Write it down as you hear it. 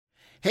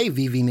Hey,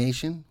 VV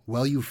Nation.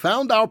 Well, you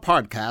found our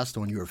podcast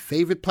on your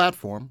favorite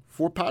platform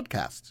for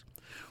podcasts.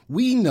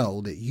 We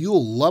know that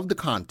you'll love the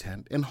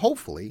content and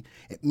hopefully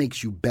it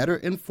makes you better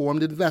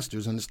informed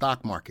investors in the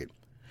stock market.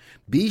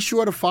 Be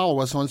sure to follow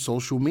us on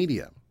social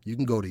media. You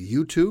can go to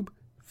YouTube,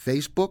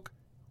 Facebook,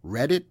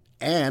 Reddit,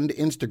 and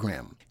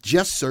Instagram.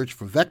 Just search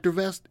for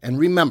VectorVest and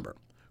remember,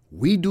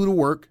 we do the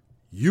work,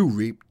 you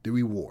reap the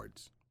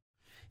rewards.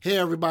 Hey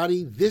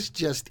everybody, this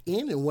just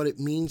in and what it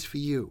means for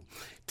you.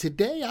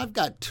 Today I've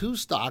got two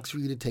stocks for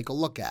you to take a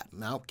look at.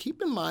 Now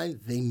keep in mind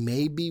they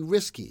may be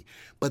risky,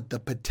 but the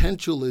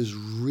potential is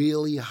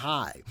really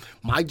high.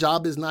 My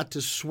job is not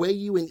to sway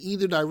you in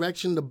either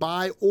direction to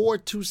buy or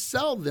to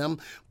sell them,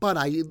 but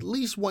I at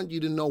least want you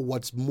to know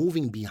what's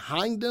moving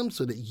behind them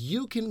so that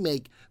you can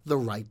make the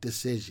right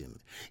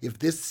decision. If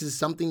this is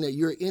something that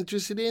you're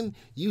interested in,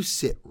 you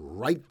sit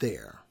right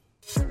there.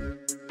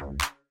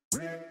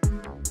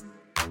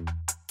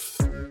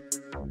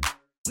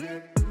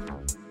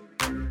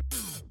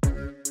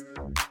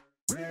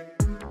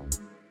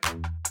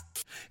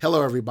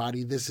 Hello,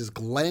 everybody. This is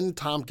Glenn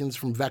Tompkins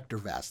from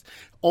VectorVest.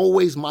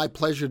 Always my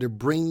pleasure to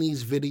bring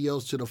these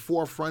videos to the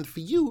forefront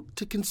for you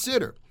to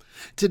consider.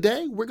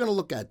 Today, we're going to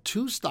look at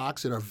two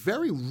stocks that are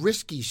very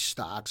risky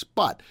stocks,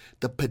 but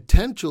the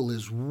potential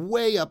is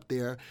way up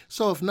there.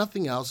 So if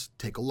nothing else,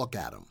 take a look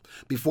at them.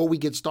 Before we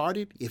get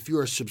started, if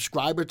you're a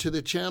subscriber to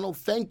the channel,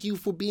 thank you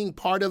for being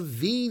part of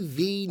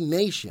VV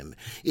Nation.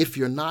 If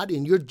you're not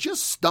and you're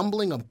just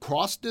stumbling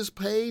across this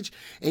page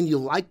and you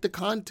like the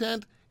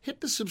content, hit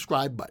the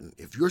subscribe button.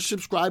 If your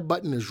subscribe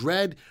button is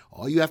red,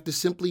 all you have to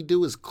simply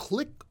do is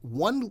click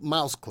one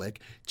mouse click,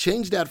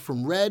 change that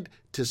from red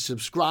to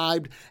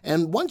subscribed,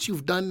 and once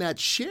you've done that,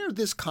 share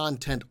this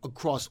content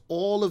across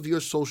all of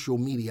your social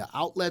media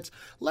outlets.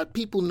 Let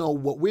people know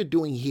what we're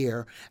doing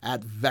here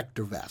at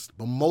VectorVest.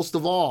 But most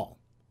of all,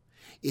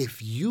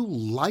 if you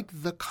like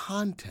the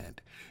content,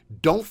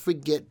 don't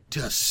forget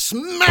to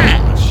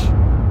smash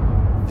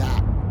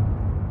that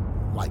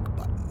like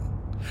button.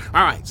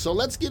 All right, so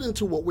let's get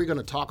into what we're going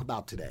to talk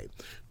about today.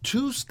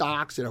 Two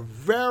stocks that are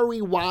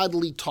very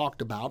widely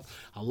talked about.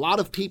 A lot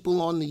of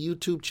people on the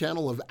YouTube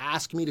channel have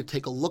asked me to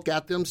take a look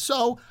at them,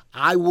 so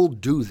I will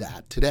do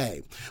that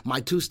today.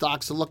 My two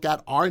stocks to look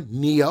at are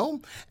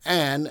Neo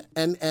and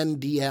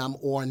NNDM,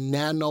 or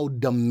Nano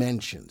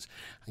Dimensions.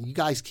 You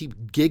guys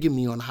keep gigging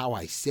me on how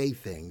I say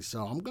things,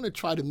 so I'm going to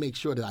try to make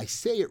sure that I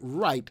say it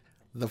right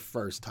the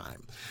first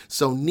time.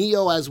 So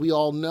Neo, as we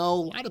all know,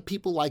 a lot of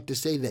people like to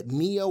say that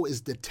Neo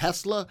is the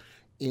Tesla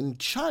in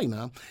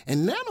China,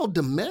 and Nano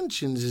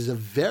Dimensions is a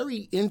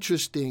very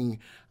interesting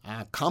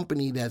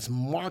company that's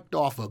marked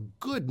off a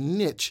good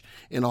niche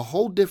in a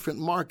whole different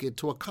market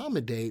to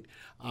accommodate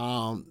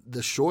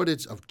the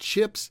shortage of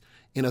chips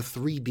in a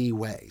 3D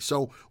way.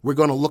 So we're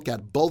going to look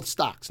at both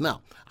stocks.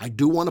 Now, I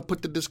do want to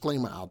put the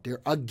disclaimer out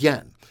there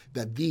again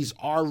that these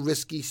are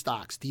risky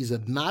stocks. These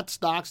are not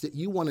stocks that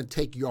you want to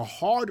take your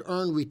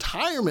hard-earned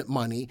retirement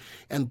money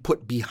and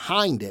put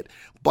behind it,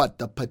 but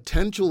the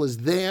potential is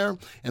there,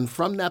 and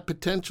from that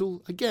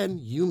potential, again,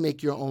 you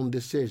make your own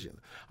decision.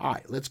 All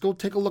right, let's go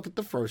take a look at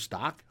the first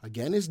stock.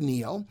 Again, is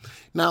Neo.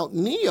 Now,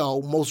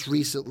 Neo, most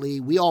recently,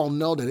 we all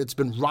know that it's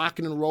been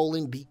rocking and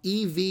rolling. The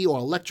EV or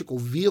electrical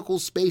vehicle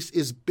space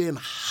has been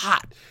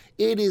hot.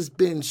 It has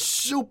been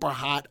super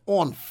hot,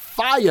 on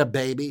fire,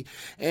 baby.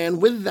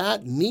 And with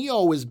that,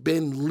 Neo has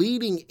been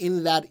leading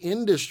in that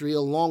industry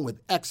along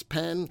with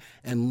XPeng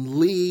and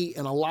Lee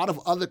and a lot of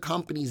other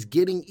companies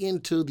getting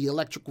into the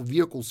electrical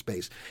vehicle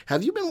space.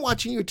 Have you been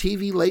watching your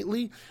TV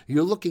lately?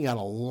 You're looking at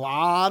a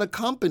lot of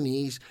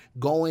companies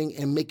going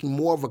and making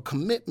more of a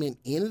commitment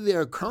in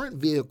their current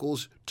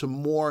vehicles to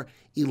more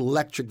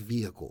electric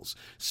vehicles.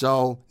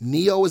 So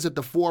Neo is at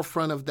the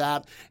forefront of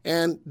that,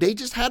 and they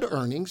just had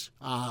earnings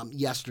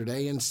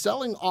yesterday, and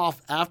selling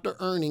off after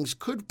earnings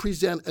could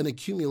present an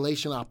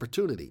accumulation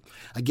opportunity.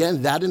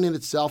 Again, that in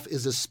itself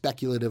is a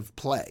speculative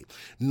play.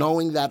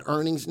 Knowing that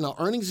earnings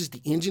is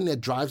the engine that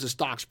drives the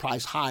stock's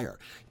price higher.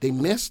 They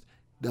missed.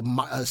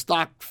 The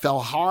stock fell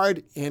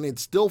hard, and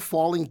it's still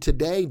falling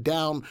today,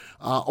 down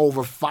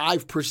over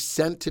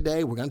 5%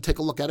 today. We're going to take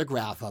a look at a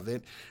graph of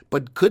it.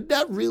 But could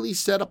that really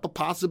set up a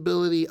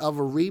possibility of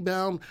a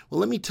rebound? Well,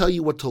 let me tell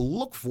you what to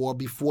look for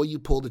before you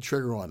pull the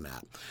trigger on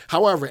that.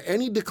 However,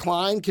 any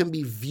decline can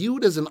be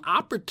viewed as an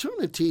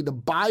opportunity to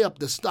buy up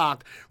the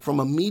stock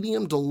from a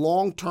medium to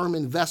long-term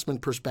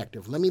investment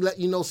perspective. Let me let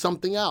you know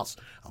something else.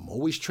 I'm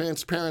always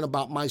transparent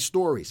about my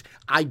stories.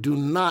 I do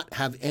not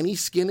have any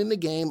skin in the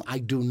game. I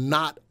do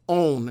not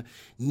own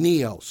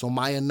Neo. So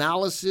my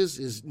analysis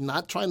is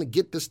not trying to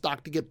get the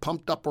stock to get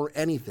pumped up or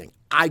anything.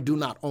 I do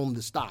not own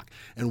the stock.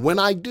 And when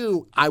I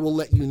do, I will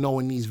let you know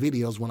in these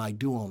videos when I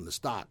do own the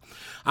stock.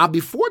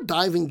 Before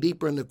diving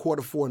deeper into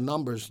Q4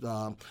 numbers,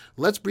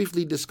 let's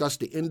briefly discuss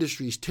the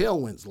industry's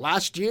tailwinds.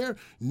 Last year,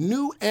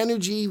 new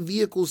energy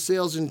vehicle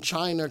sales in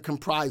China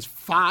comprised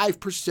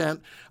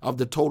 5% of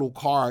the total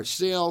car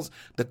sales.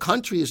 The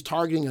country is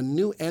targeting a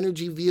new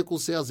energy vehicle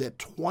sales at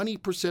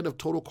 20% of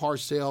total car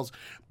sales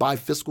by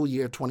fiscal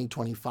year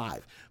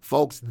 2025.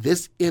 Folks,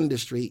 this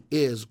industry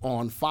is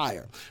on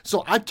fire.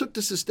 So I took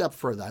this a step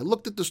further. I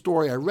looked at the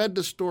story. I read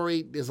the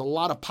story. There's a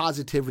lot of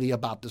positivity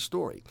about the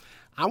story.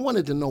 I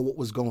wanted to know what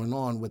was going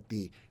on with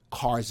the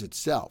cars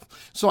itself.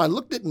 So I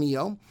looked at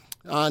NIO.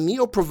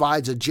 NIO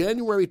provides a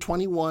January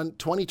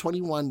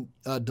 2021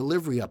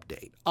 delivery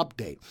update.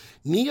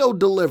 NIO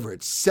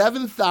delivered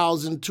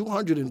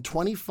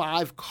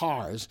 7,225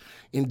 cars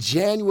in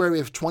January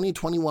of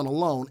 2021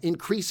 alone,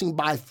 increasing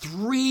by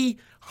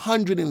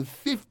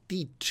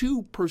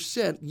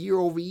 352% year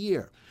over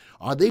year.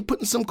 Are they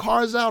putting some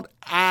cars out?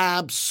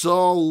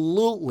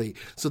 Absolutely.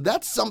 So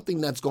that's something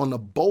that's going to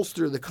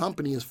bolster the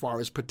company as far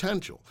as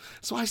potential.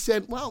 So I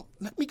said, well,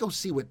 let me go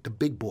see what the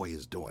big boy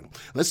is doing.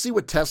 Let's see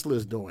what Tesla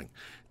is doing.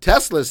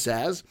 Tesla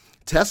says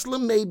Tesla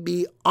may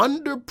be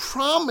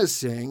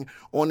under-promising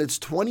on its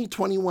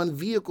 2021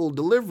 vehicle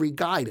delivery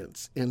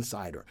guidance,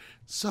 insider.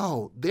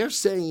 So they're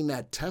saying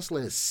that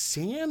Tesla is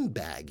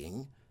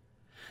sandbagging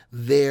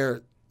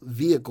their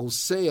vehicle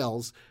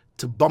sales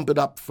to bump it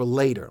up for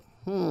later.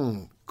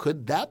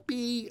 Could that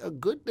be a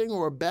good thing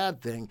or a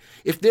bad thing?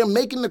 If they're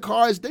making the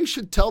cars, they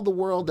should tell the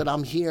world that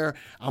I'm here,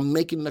 I'm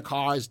making the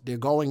cars, they're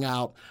going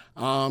out.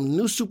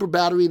 New super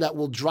battery that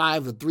will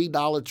drive a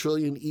 $3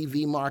 trillion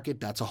EV market.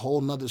 That's a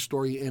whole nother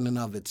story in and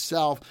of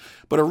itself.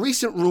 But a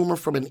recent rumor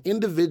from an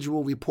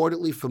individual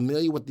reportedly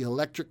familiar with the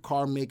electric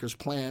car maker's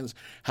plans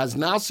has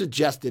now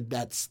suggested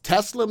that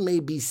Tesla may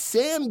be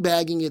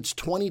sandbagging its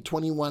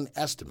 2021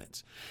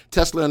 estimates.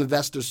 Tesla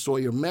investor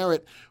Sawyer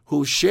Merritt,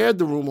 who shared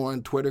the rumor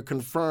on Twitter,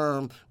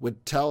 confirmed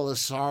with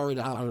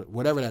Telesar,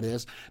 whatever that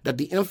is, that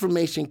the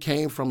information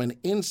came from an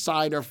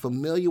insider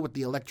familiar with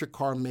the electric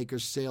car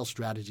maker's sales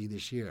strategy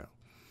this year.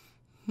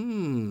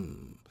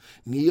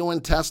 NIO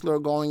and Tesla are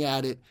going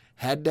at it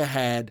head to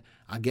head.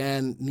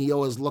 Again,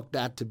 NIO is looked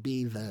at to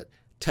be the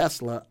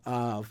Tesla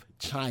of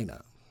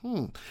China.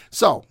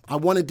 So I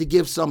wanted to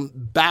give some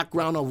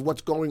background of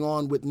what's going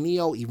on with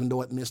NIO, even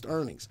though it missed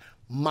earnings.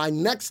 My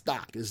next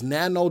stock is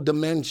Nano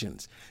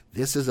Dimensions.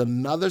 This is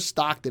another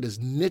stock that has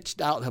niched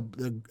out,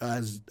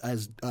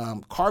 has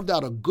carved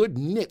out a good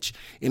niche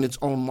in its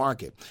own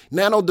market.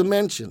 Nano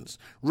Dimensions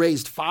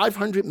raised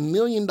 $500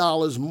 million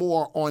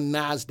more on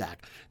NASDAQ.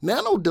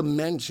 Nano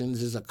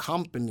Dimensions is a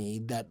company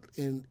that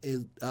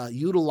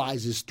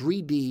utilizes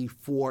 3D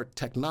for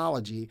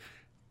technology,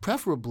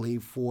 preferably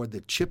for the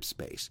chip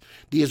space.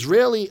 The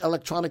Israeli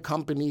electronic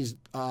company's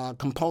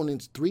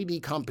components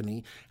 3D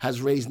company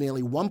has raised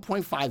nearly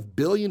 $1.5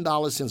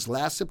 billion since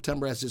last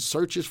September as it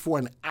searches for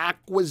an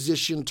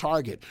acquisition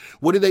target.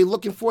 What are they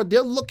looking for?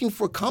 They're looking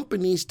for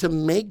companies to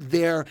make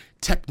their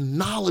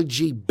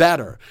technology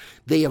better.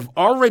 They have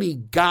already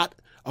got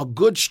a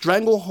good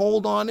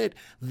stranglehold on it.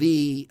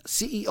 The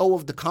CEO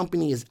of the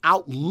company is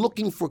out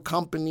looking for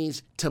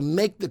companies to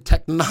make the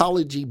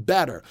technology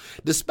better.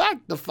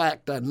 Despite the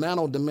fact that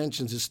Nano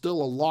Dimensions is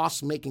still a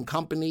loss-making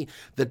company,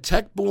 the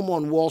tech boom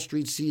on Wall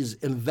Street sees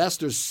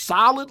investors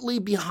solidly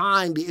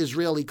behind the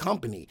Israeli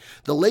company.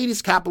 The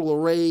latest capital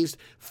raised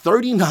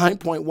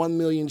 39.1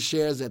 million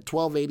shares at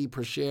 $12.80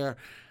 per share.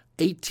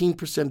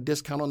 18%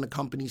 discount on the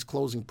company's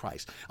closing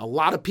price. A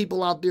lot of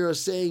people out there are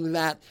saying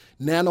that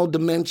Nano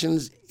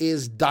Dimensions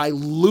is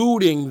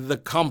diluting the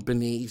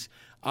company's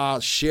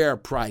share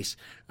price.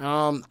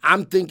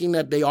 I'm thinking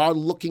that they are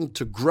looking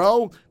to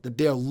grow, that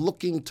they're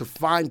looking to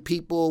find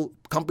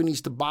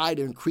companies to buy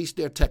to increase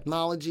their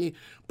technology,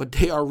 but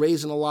they are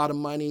raising a lot of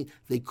money.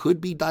 They could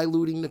be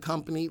diluting the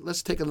company.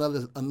 Let's take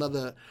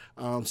another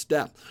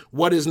step.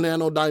 What is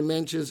Nano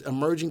Dimensions?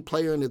 Emerging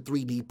player in the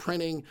 3D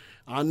printing.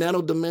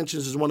 Nano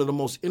Dimensions is one of the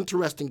most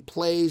interesting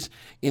plays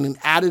in an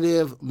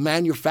additive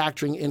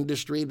manufacturing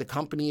industry. The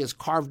company has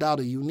carved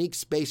out a unique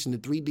space in the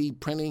 3D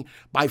printing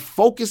by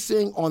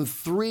focusing on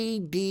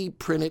 3D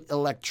printed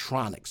electronics.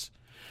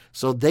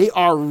 So they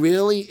are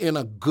really in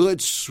a good,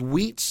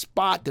 sweet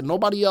spot that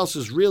nobody else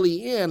is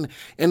really in.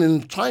 And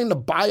in trying to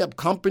buy up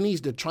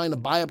companies, they're trying to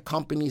buy up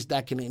companies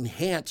that can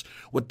enhance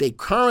what they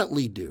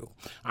currently do.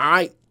 All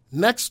right.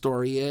 Next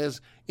story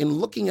is, in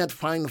looking at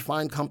trying to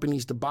find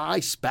companies to buy,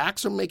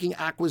 SPACs are making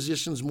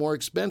acquisitions more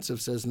expensive,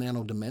 says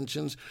Nano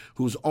Dimensions,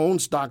 whose own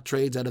stock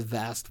trades at a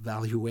vast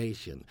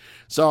valuation.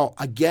 So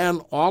again,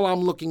 all I'm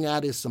looking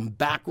at is some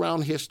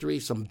background history,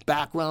 some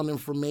background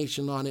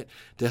information on it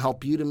to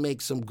help you to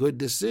make some good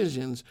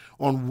decisions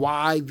on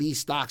why these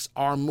stocks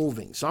are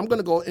moving. So I'm going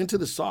to go into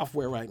the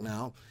software right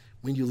now.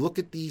 When you look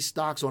at these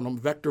stocks on a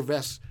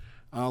VectorVest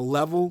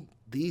level,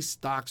 these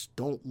stocks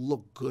don't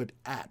look good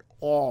at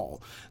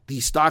all.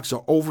 These stocks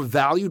are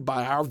overvalued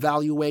by our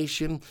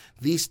valuation.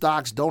 These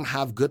stocks don't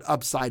have good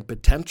upside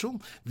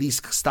potential.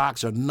 These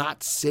stocks are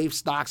not safe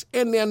stocks,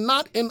 and they're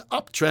not in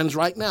uptrends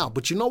right now.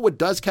 But you know what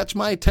does catch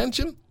my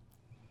attention?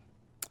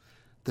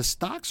 The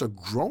stocks are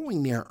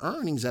growing their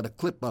earnings at a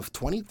clip of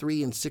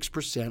 23% and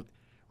 6%,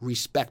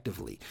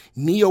 respectively.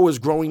 Neo is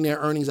growing their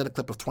earnings at a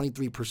clip of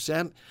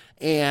 23%,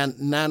 and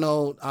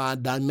Nano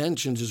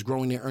Dimensions is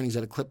growing their earnings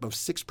at a clip of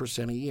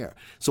 6% a year.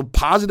 So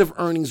positive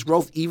earnings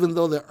growth, even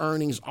though the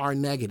earnings are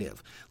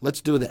negative. Let's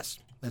do this.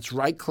 Let's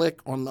right-click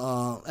on,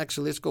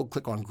 let's go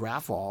click on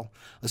Graph All.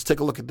 Let's take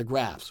a look at the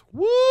graphs.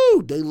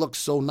 Woo! They look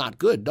so not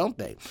good, don't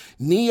they?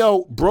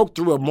 Neo broke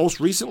through a most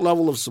recent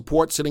level of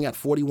support sitting at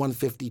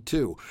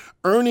 41.52.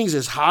 Earnings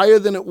is higher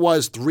than it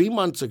was 3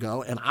 months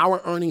ago, and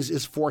our earnings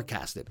is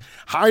forecasted.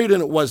 Higher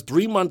than it was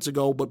 3 months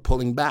ago, but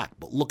pulling back.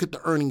 But look at the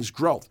earnings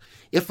growth.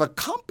 If a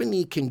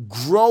company can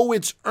grow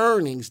its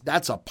earnings,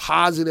 that's a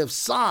positive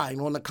sign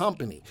on the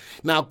company.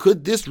 Now,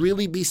 could this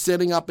really be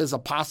setting up as a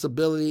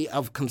possibility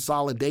of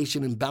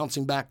consolidation and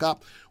bouncing back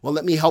up? Well,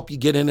 let me help you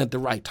get in at the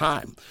right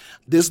time.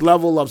 This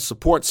level of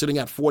support sitting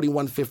at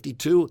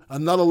 41.52,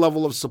 another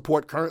level of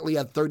support currently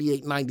at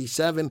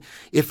 38.97.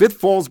 If it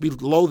falls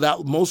below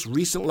that most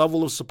recent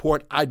level of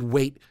support, I'd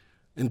wait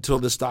until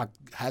the stock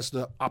has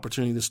the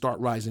opportunity to start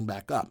rising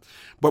back up.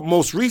 But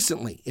most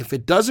recently, if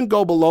it doesn't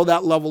go below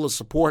that level of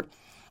support,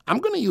 I'm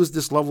going to use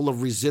this level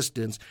of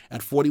resistance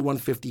at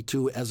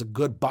 41.52 as a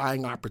good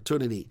buying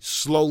opportunity,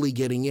 slowly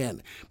getting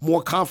in.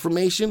 More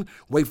confirmation,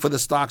 wait for the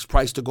stock's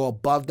price to go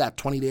above that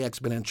 20-day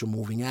exponential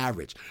moving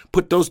average.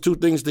 Put those two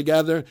things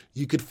together,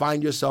 you could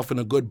find yourself in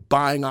a good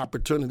buying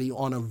opportunity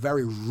on a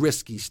very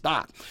risky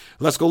stock.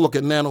 Let's go look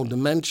at Nano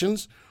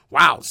Dimensions.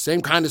 Wow,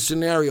 same kind of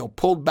scenario,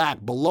 pulled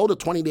back below the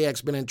 20-day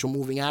exponential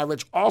moving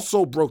average,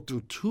 also broke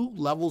through two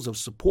levels of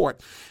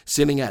support,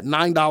 sitting at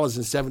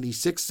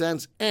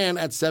 $9.76 and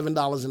at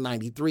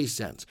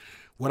 $7.93.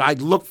 What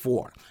I'd look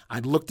for,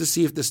 I'd look to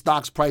see if the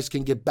stock's price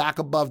can get back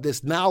above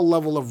this now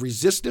level of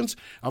resistance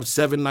of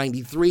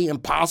 $7.93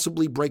 and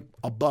possibly break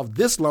above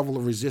this level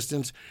of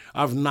resistance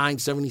of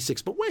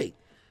 $9.76. But wait,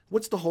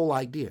 what's the whole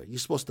idea? You're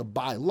supposed to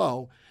buy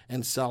low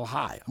and sell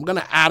high. I'm going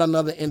to add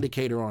another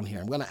indicator on here.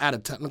 I'm going to add a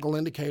technical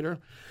indicator.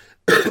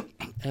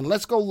 And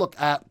let's go look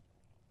at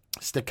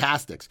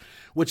stochastics,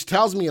 which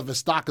tells me if a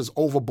stock is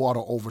overbought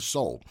or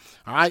oversold.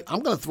 All right, I'm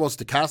going to throw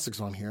stochastics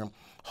on here.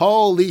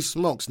 Holy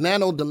smokes,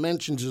 Nano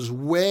Dimensions is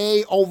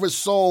way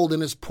oversold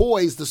and is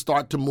poised to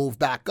start to move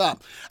back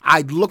up.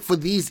 I'd look for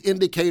these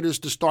indicators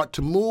to start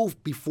to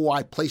move before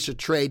I place a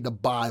trade to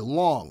buy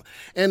long.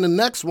 And the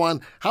next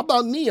one, how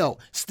about Neo?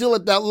 Still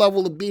at that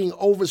level of being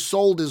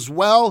oversold as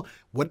well.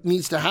 What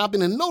needs to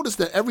happen? And notice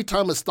that every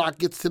time a stock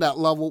gets to that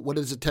level, what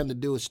does it tend to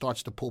do? It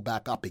starts to pull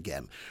back up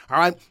again. All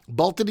right.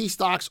 Both of these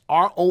stocks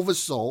are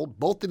oversold.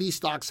 Both of these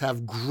stocks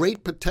have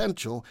great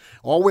potential.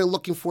 All we're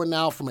looking for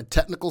now from a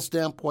technical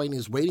standpoint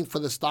is waiting for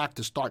the stock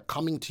to start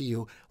coming to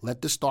you.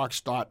 Let the stock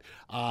start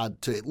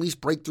to at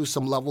least break through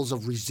some levels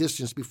of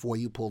resistance before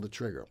you pull the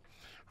trigger.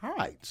 All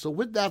right. So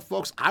with that,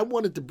 folks, I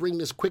wanted to bring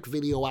this quick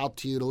video out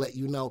to you to let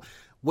you know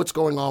what's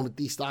going on with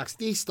these stocks.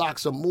 These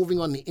stocks are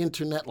moving on the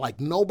internet like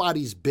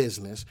nobody's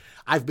business.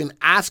 I've been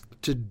asked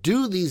to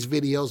do these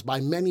videos by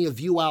many of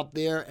you out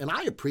there, and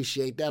I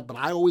appreciate that, but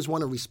I always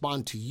want to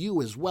respond to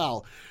you as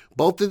well.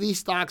 Both of these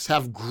stocks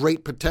have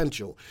great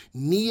potential.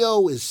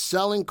 Neo is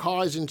selling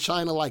cars in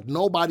China like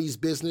nobody's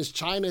business.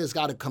 China has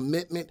got a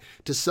commitment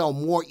to sell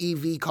more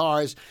EV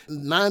cars.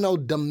 Nano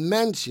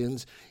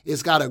Dimensions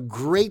has got a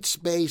great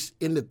space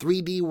in the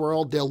 3D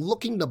world. They're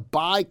looking to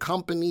buy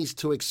companies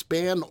to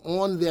expand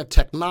on their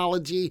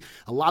technology.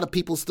 A lot of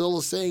people still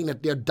are saying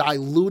that they're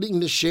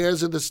diluting the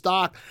shares of the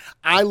stock.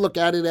 I look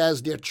at it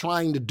as they're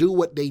trying to do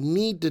what they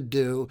need to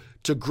do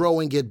to grow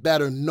and get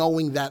better,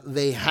 knowing that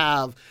they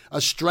have a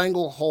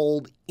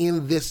stranglehold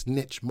in this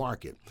niche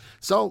market.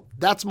 So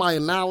that's my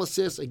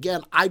analysis.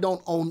 Again, I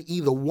don't own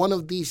either one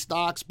of these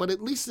stocks, but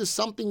at least it's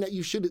something that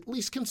you should at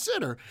least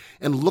consider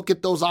and look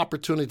at those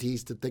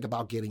opportunities to think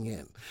about getting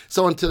in.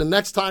 So until the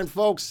next time,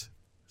 folks,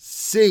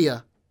 see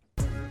ya.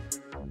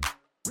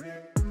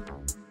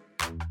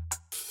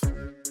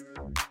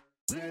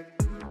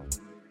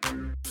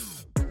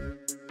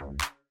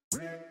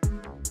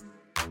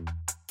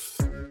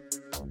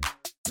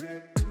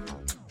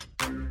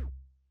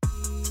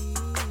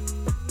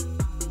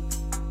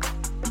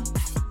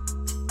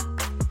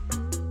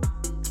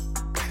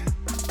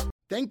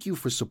 Thank you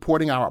for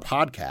supporting our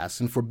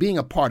podcast and for being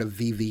a part of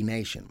VV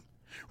Nation.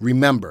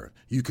 Remember,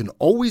 you can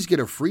always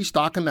get a free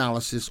stock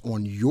analysis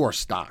on your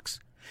stocks.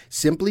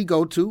 Simply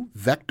go to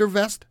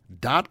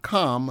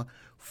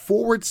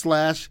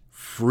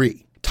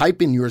vectorvest.com/free.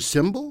 Type in your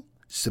symbol,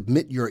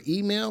 submit your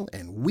email,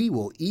 and we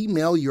will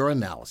email your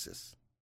analysis.